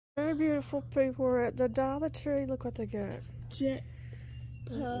Very beautiful people are at the Dollar Tree. Look what they got. Jet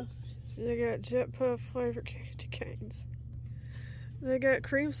Puff. They got Jet Puff flavored candy canes. They got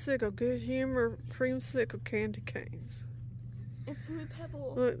creamsicle, good humor creamsicle candy canes. And Fruity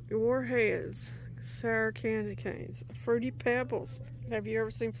Pebbles. Look, Warheads, sour candy canes. Fruity Pebbles. Have you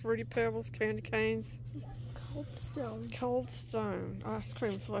ever seen Fruity Pebbles candy canes? Cold Stone. Cold Stone, ice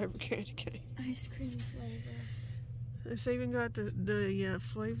cream flavored candy cane. Ice cream flavor. It's even got the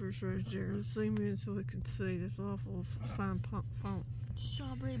flavors right there. Let's zoom in so we can see this awful fine font.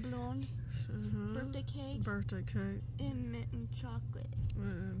 Strawberry blonde. Birthday cake. Birthday cake. And mint and chocolate.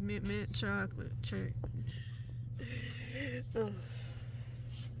 Mint chocolate check.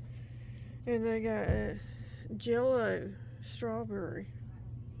 And they got Jello strawberry.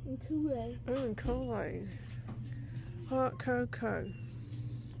 And Kool-Aid. Oh, and Kool-Aid. Hot cocoa.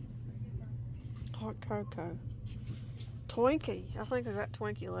 Hot cocoa. Twinkie. I think I got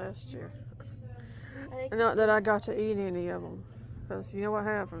Twinkie last year. Not that I got to eat any of them. Because you know what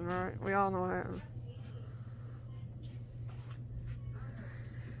happened, right? We all know what happened.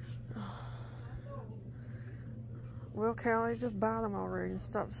 Well, Callie, just buy them already and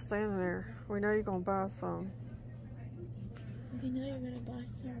stop standing there. We know you're going to buy some. We know you're going to buy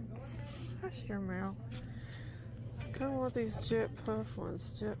some. Hush your mouth. Kind of want these Jet Puff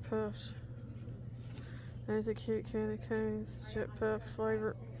ones. Jet Puffs. Ain't they cute candy canes? Jet Puff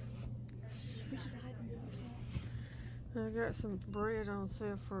flavor. I got some bread on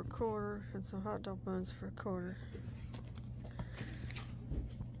sale for $1 and some hot dog buns for $1.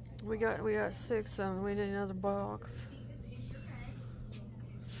 We got 6 of them. We need another box.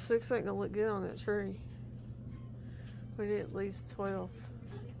 6 ain't gonna look good on that tree. We need at least 12.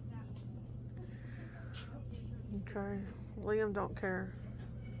 Okay. Liam don't care.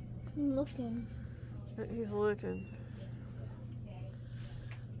 I'm looking. He's looking.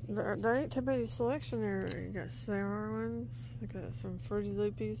 There ain't too many selection there. You got sour ones. I got some Fruity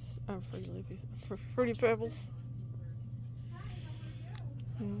Loopies. Oh, Fruity Pebbles.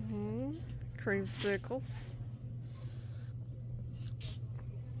 Creamsicles.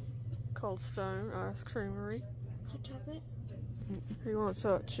 Cold Stone Ice Creamery. Hot chocolate? He wants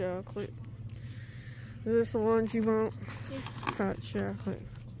hot chocolate. Is this the ones you want? Yeah. Hot chocolate.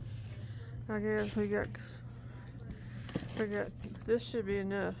 I guess we got, this should be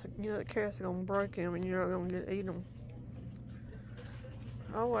enough. You know the cat's gonna break them and you're not gonna eat them.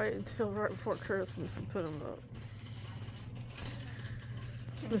 I'll wait until right before Christmas and put them up.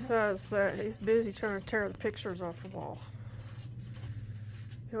 Besides that, he's busy trying to tear the pictures off the wall.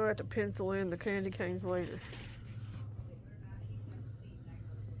 He'll have to pencil in the candy canes later.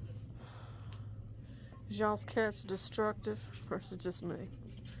 Is y'all's cats destructive, or is it just me?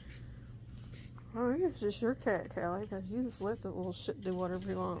 Oh, it's just your cat, Callie, because you just let the little shit do whatever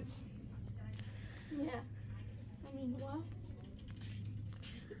he wants. Yeah. I mean, what?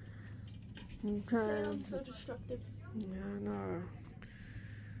 Okay. Sounds so destructive. Yeah, I know.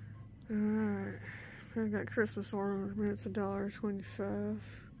 Alright. I got Christmas ornaments, $1.25.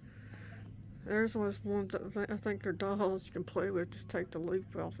 There's ones that I think are dolls you can play with. Just take the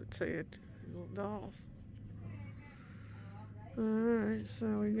loop off its head. Little dolls. Alright, so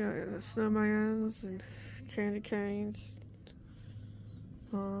we got snowmans and candy canes.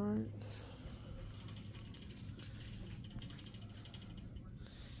 Alright.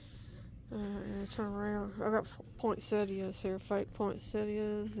 Turn around. I got poinsettias here, fake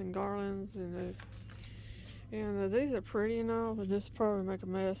poinsettias and garlands and those. And these are pretty and all, but this probably make a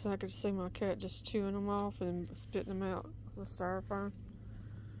mess. I could see my cat just chewing them off and spitting them out. It's a styrofoam.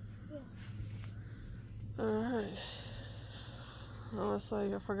 Yeah. Alright. Oh, let's see.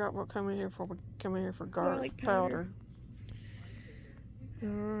 I forgot what come in here for. We come in here for garlic powder.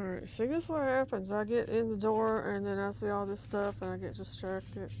 Alright. See, this is what happens. I get in the door and then I see all this stuff and I get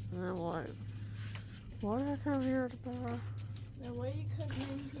distracted. And I'm like, what did I come here to buy? Now, what are you coming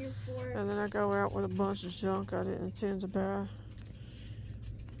in here for? And then I go out with a bunch of junk I didn't intend to buy.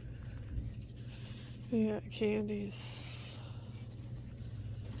 Yeah, candies.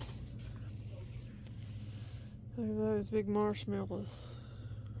 Look at those big marshmallows.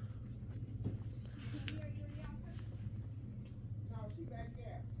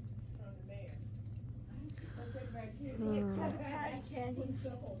 Candies.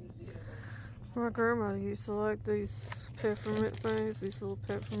 My grandmother used to like these peppermint things, these little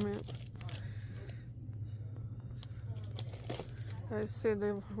peppermint. I said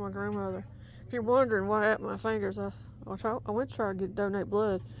them for my grandmother. If you're wondering what happened to my fingers, I went to try to donate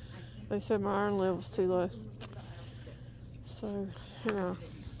blood. They said my iron level's too low. So, you know,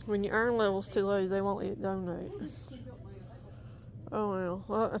 when your iron level's too low, they won't donate. Oh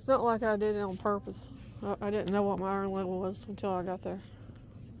well, it's not like I did it on purpose. I didn't know what my iron level was until I got there.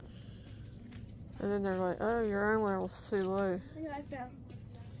 And then they're like, oh, your iron level's too low. Look what I found.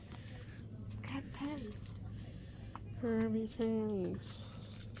 Got panties. Kirby panties.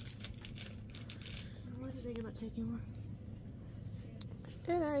 What are you thinking about taking one?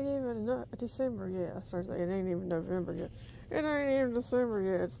 It ain't even December yet. I started saying it ain't even November yet. It ain't even December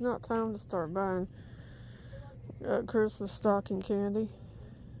yet. It's not time to start buying Christmas stocking candy.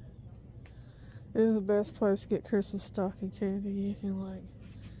 It is the best place to get Christmas stocking candy. You can like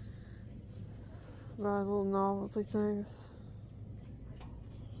buy little novelty things.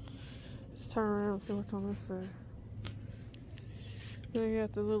 Just turn around and see what's on this side. They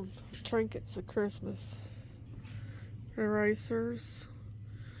got the little trinkets of Christmas. Erasers.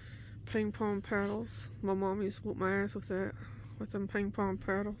 Ping pong paddles. My mom used to whoop my ass with that. With them ping pong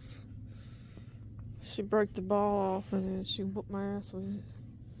paddles. She'd break the ball off and then she'd whoop my ass with it.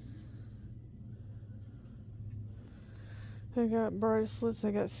 They got bracelets,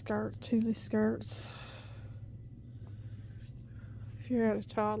 they got skirts, Thule skirts. If you had a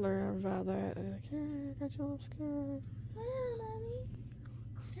toddler, I would buy that. They're like, here, I got your little skirt. Oh, Mommy.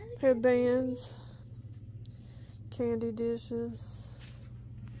 Headbands, candy dishes.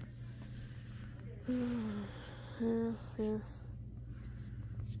 Yes.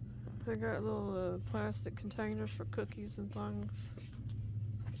 They got little plastic containers for cookies and things.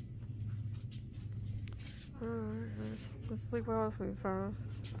 Alright, let's see what else we can find.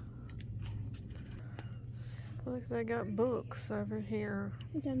 Look, they got books over here.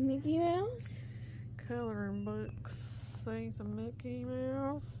 We got Mickey Mouse. Coloring books. See some Mickey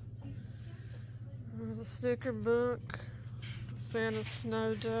Mouse. There's a sticker book. Santa's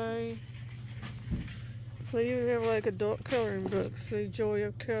Snow Day. They even have like adult coloring books. The Joy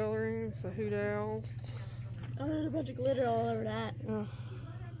of Coloring, the Hoot Owl. Oh, there's a bunch of glitter all over that.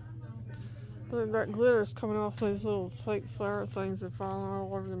 That glitter's coming off those little fake flower things that fall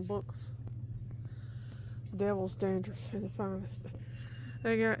all over them books. Devil's dandruff in the finest.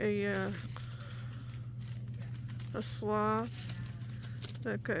 They got a sloth.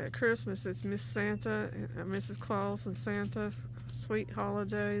 At Christmas, it's Miss Santa, Mrs. Claus and Santa. Sweet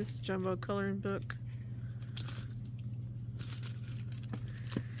Holidays, jumbo coloring book.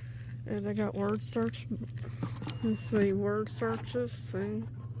 And they got word search. Let's see, word searches. See.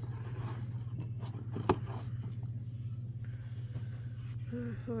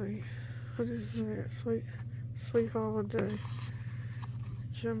 What is that? Sweet Holiday.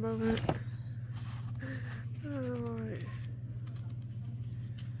 Jumbo book. Alright.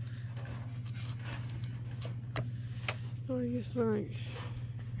 What do you think?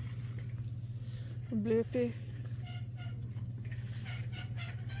 Blippy.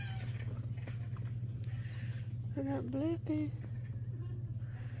 I got Blippy.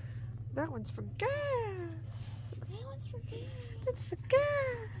 That one's for gas. That one's for gas. It's for gas.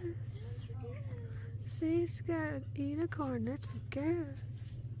 That one's for gas. See, it's got a unicorn. That's for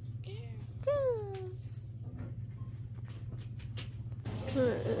gas.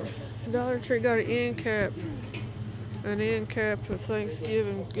 Dollar Tree got an end cap of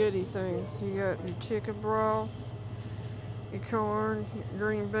Thanksgiving goodie things. You got your chicken broth, your corn, your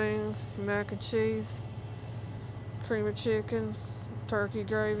green beans, your mac and cheese, cream of chicken, turkey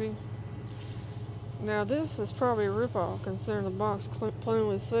gravy. Now this is probably a ripoff considering the box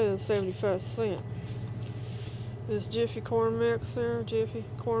plainly says 75 cents. This Jiffy corn mix there, Jiffy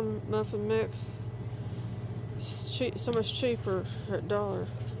corn muffin mix. So much cheaper at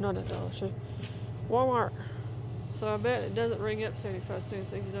not at Dollar Tree, Walmart. So I bet it doesn't ring up 75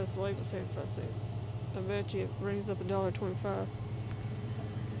 cents, even though it's labeled 75 cents. I bet you it rings up $1.25.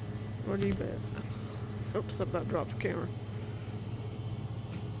 What do you bet? Oops, I about dropped the camera.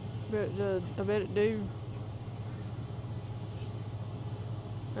 I bet it do.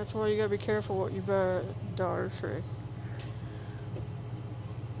 That's why you gotta be careful what you buy at Dollar Tree.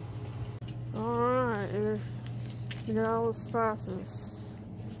 Alright, you got all the spices.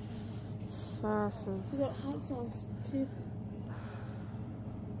 We got hot sauce too.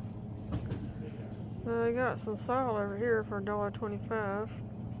 They got some salt over here for $1.25.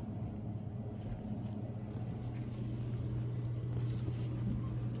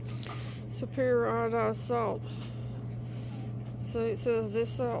 Superior iodized salt. So it says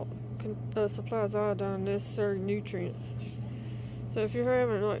this salt supplies iodine, necessary nutrient. So if you're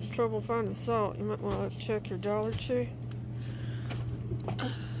having like trouble finding salt, you might want to check your Dollar Tree.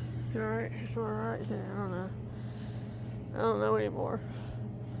 Alright, alright, yeah, I don't know anymore.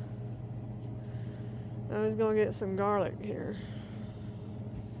 I was gonna get some garlic here.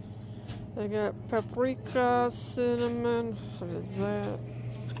 They got paprika, cinnamon, what is that?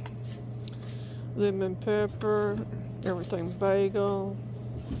 Lemon pepper, everything bagel.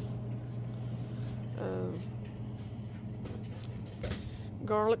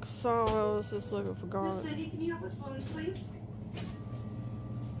 Garlic sauce. I was just looking for garlic. Miss City, can you have a phone, please?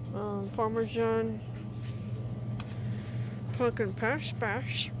 Parmesan, pumpkin pash.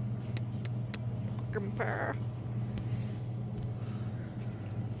 Pumpkin pie.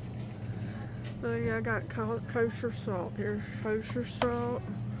 Yeah, I got kosher salt here. Kosher salt.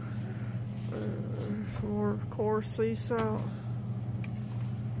 More coarse sea salt.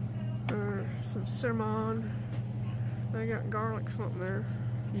 Some cinnamon. They got garlic something there.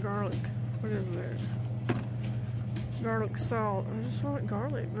 Garlic. What is that? Garlic salt. I just want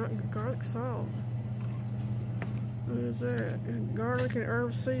garlic, not garlic salt. What is that? Garlic and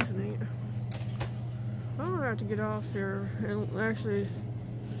herb seasoning. I'm gonna have to get off here and actually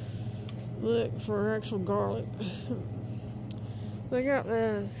look for actual garlic. They got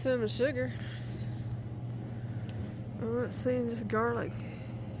the cinnamon sugar. I'm not seeing just garlic.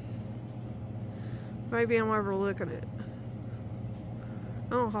 Maybe I'm overlooking it.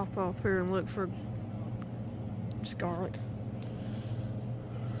 I'll hop off here and look for just garlic.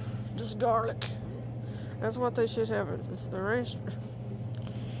 Just garlic. That's what they should have. It's the ranch,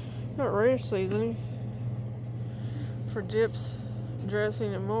 not ranch seasoning, for dips,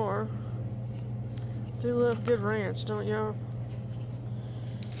 dressing, and more. Do love good ranch, don't y'all?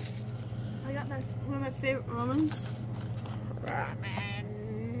 I got one of my favorite ramens.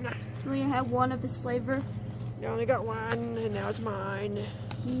 Ramen. We only have one of this flavor. You only got one, and now it's mine.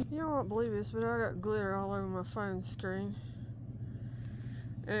 You won't believe this, but I got glitter all over my phone screen.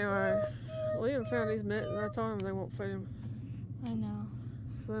 Anyway, Liam found these mittens. I told him they won't fit him. I know.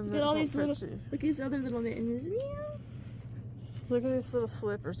 So Look at all these little. Look at these other little mittens. Meow. Look at these little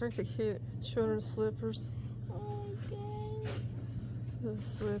slippers. Aren't they cute? Children's slippers. Oh, God. The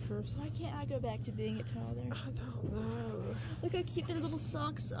slippers. Why can't I go back to being a toddler? I don't know. Look how cute their little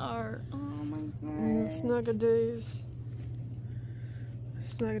socks are. Oh my God. Snuggadoos.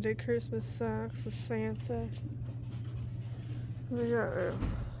 Snuggadoo Christmas socks with Santa. They got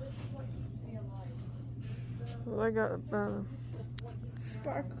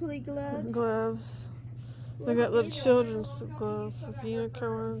Sparkly gloves. Gloves. They got little children's gloves with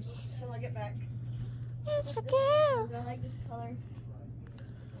unicorns. Till I get back. It's for girls. I like this color.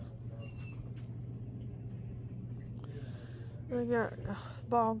 They got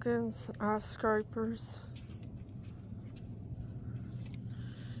boggins, ice scrapers.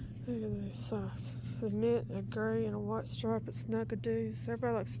 Look at these socks. The mint, a gray, and a white stripe at Snuggadoos.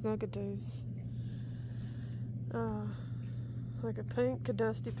 Everybody likes Snuggadoos. Like a pink, a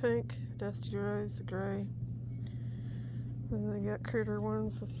dusty pink, dusty rose, a gray. And they got critter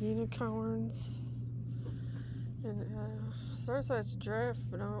ones with unicorns. And starts like it's a giraffe,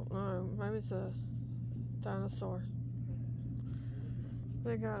 but I don't know. Maybe it's a dinosaur.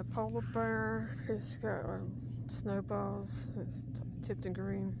 They got a polar bear. It's got snowballs. It's tipped in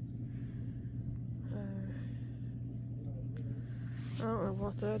green. I don't know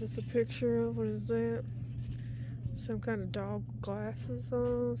what that is a picture of. What is that? Some kind of dog glasses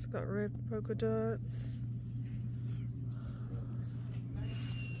on. It's got red polka dots.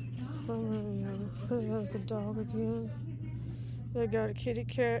 So many of them. There's a dog again. They got a kitty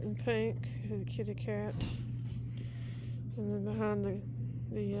cat in pink. The kitty cat. And then behind the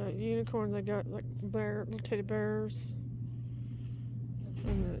unicorn, they got like little teddy bears.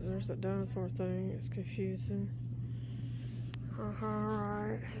 And there's that dinosaur thing. It's confusing.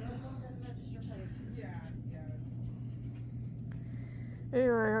 Alright.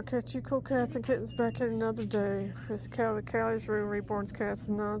 Anyway, I'll catch you cool cats and kittens back at another day. It's Callie's Room, Reborn's Cats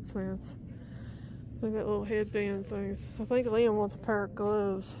and Nonsense. They got little headband things. I think Liam wants a pair of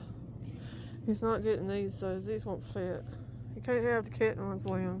gloves. He's not getting these though. These won't fit. You can't have the kitten ones,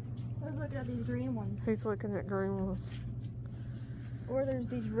 Liam. Let's look at these green ones. He's looking at green ones. Or there's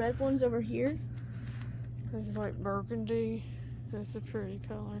these red ones over here. It's like burgundy. That's a pretty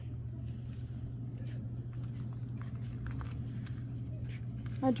color.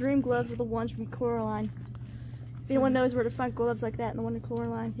 My dream gloves were the ones from Coraline. If anyone knows where to find gloves like that and the one in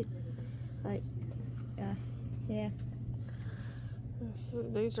Coraline, like, yeah.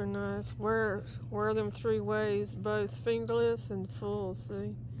 These are nice. Wear them 3 ways, both fingerless and full.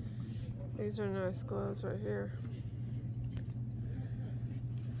 See, these are nice gloves right here.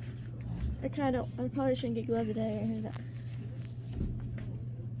 I probably shouldn't get gloves today.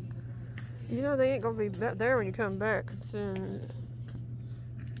 You know they ain't gonna be there when you come back soon.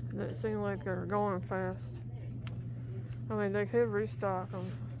 They seem like they're going fast. I mean, they could restock them.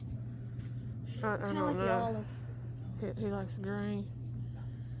 I Kind of don't like the know. olive. He likes green.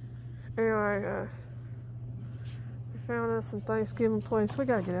 Anyway, we found us some Thanksgiving plates. We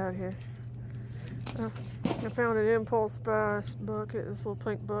gotta get out of here. I found an impulse buy bucket, this little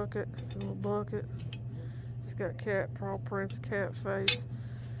pink bucket, a little bucket. It's got cat paw prints, cat face.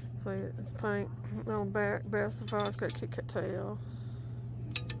 See, it's pink. On the back, best of all, it's got Kit Kat tail.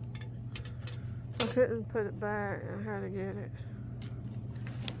 I couldn't put it back. I had to get it.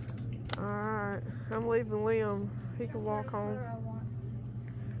 Alright, I'm leaving Liam. He can walk home.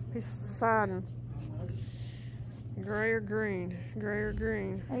 He's deciding. Gray or green? Gray or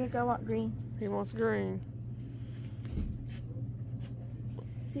green? I think I want green. He wants green.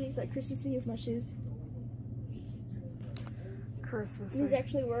 See, it's like Christmas Eve with my shoes. Christmas These Eve.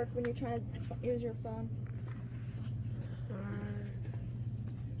 actually work when you're trying to use your phone. Alright.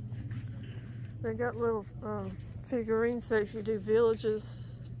 They got little figurines so if you do villages.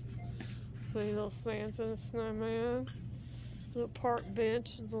 See, little Santa and snowman. Little park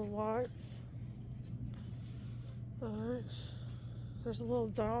bench and little lights. Alright. There's a little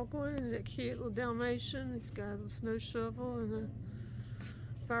dog one and a cute little Dalmatian. He's got a snow shovel and a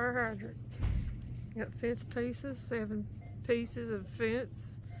fire hydrant. Got fence pieces, 7 pieces of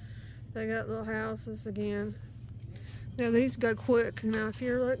fence. They got little houses again. Now these go quick. Now if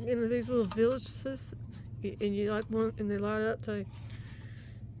you're like into these little villages and you like one and they light up too.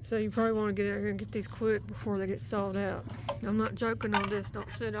 So you probably want to get out here and get these quick before they get sold out. I'm not joking on this, don't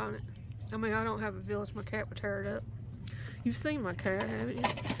sit on it. I mean, I don't have a village, my cat would tear it up. You've seen my cat, haven't you?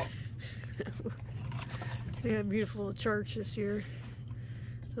 They had a beautiful little church this year.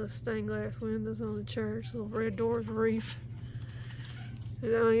 The stained glass windows on the church, little red doors, reef.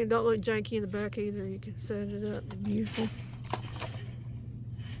 And I mean, it don't look janky in the back either. You can set it up, it's beautiful.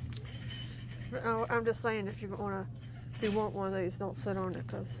 I'm just saying, if you want one of these, don't sit on it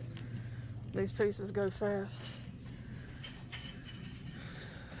because these pieces go fast.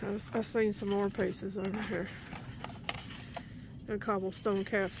 I've seen some more pieces over here. A cobblestone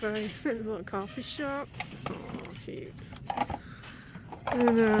cafe. There's a little coffee shop. Oh, cute.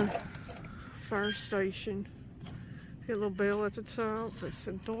 And a fire station. Got a little bell at the top. It's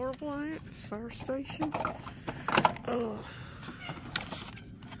adorable, ain't it? Fire station. Oh.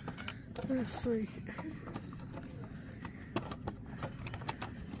 Let's see.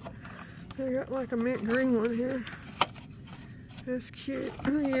 They got like a mint green one here. That's cute.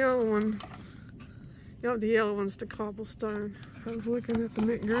 And the yellow one. The yellow one's the cobblestone. I was looking at the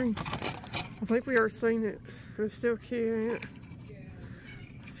mint green. I think we already seen it. It's still cute, ain't it?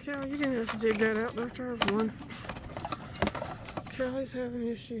 Kelly, you didn't have to dig that out. There's one. Kelly's having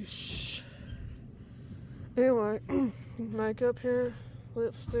issues. Shh. Anyway, makeup here,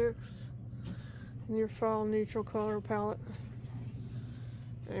 lipsticks, and your fall neutral color palette.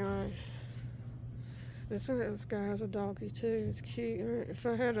 Anyway, this guy has a doggy too. It's cute. If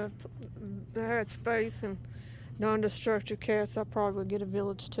I had space and non-destructive cats, I probably would get a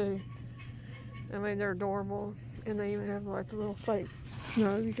village too. I mean, they're adorable, and they even have like the little fake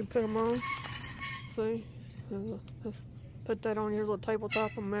snow you can put them on. See, put that on your little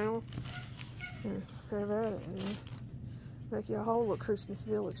tabletop and mantle. And have at it. Man. Make you a whole little Christmas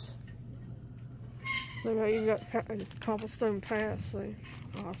village. Look, I even got a cobblestone path. See,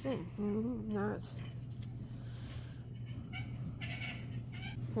 awesome. Nice.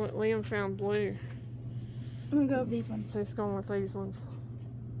 Liam found blue. I'm gonna go with these ones. He's going with these ones.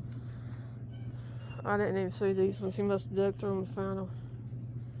 I didn't even see these ones. He must have dug through them and found them.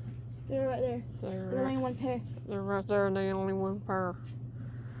 They're right there. They're only one pair. They're right there, and they're only one pair.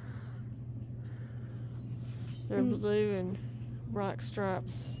 They're blue and black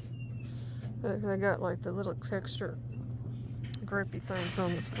stripes. They got like the little texture grippy things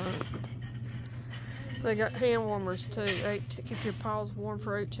on the front. They got hand warmers too. Keep your paws warm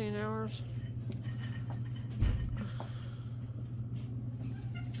for 18 hours.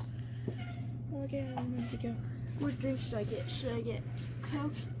 Okay, I'm ready to go. What drink should I get? Should I get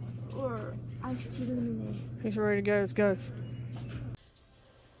Coke or iced tea lemonade? He's ready to go. Let's go.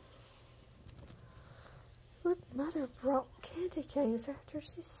 Look, Mother brought candy canes after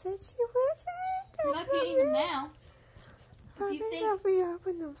she said she wasn't. You're not getting them now. I'll be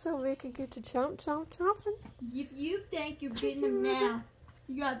open them so we can get to chomping. If you think you're getting them now,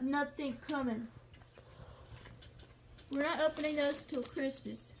 you got nothing coming. We're not opening those till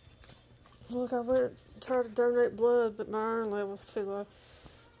Christmas. Look, I went and tried to donate blood, but my iron level's too low.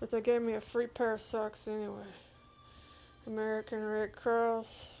 But they gave me a free pair of socks anyway. American Red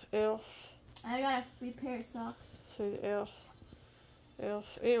Cross, ELF. I got a free pair of socks. See the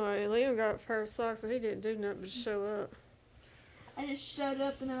ELF. Anyway, Liam got a pair of socks and he didn't do nothing but show up. I just showed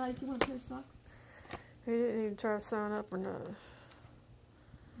up and they're like, you want a pair of socks? He didn't even try to sign up or nothing.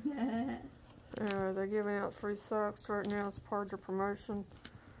 They're giving out free socks right now as part of their promotion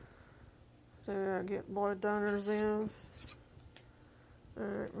to get blood donors in.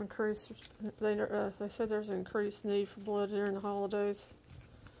 They said there's an increased need for blood during the holidays.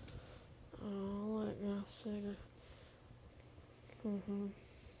 Oh, look, now see.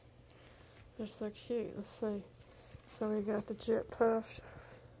 They're so cute. Let's see. So we got the jet puffed.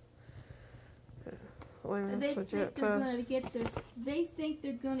 They think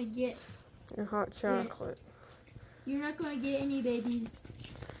they're gonna get your hot chocolate. You're not gonna get any babies.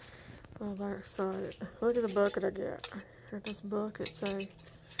 Oh, they're excited. Look at the bucket I got. Got this bucket,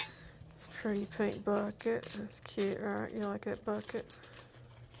 it's a pretty pink bucket. That's cute, right? You like that bucket?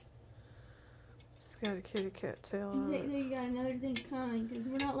 It's got a kitty cat tail on it. You got another thing coming because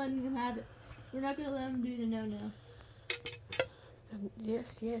we're not letting them have it. We're not gonna let them do the no-no.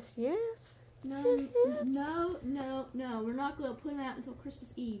 Yes. No. We're not gonna put them out until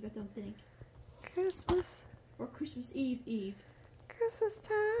Christmas Eve, I don't think. Christmas. Or Christmas Eve. Christmas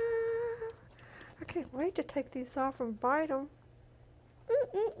time. I can't wait to take these off and bite them.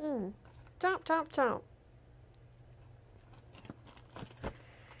 Chomp.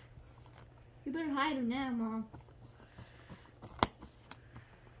 You better hide them now, Mom.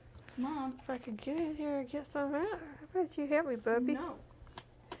 Mom. If I could get in here and get some out, I bet you help me, Bubby. No,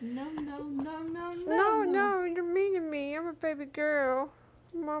 you're mean to me. I'm a baby girl.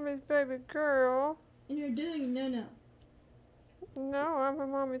 Mommy's baby girl. And you're doing no. No, I'm a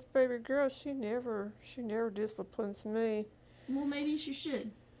mommy's baby girl. She never disciplines me. Well, maybe she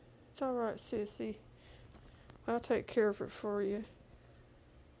should. It's all right, sissy. I'll take care of it for you.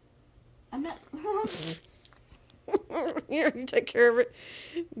 I'm not. Yeah, you take care of it.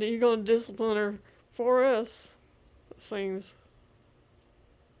 Then you're gonna discipline her for us. It seems.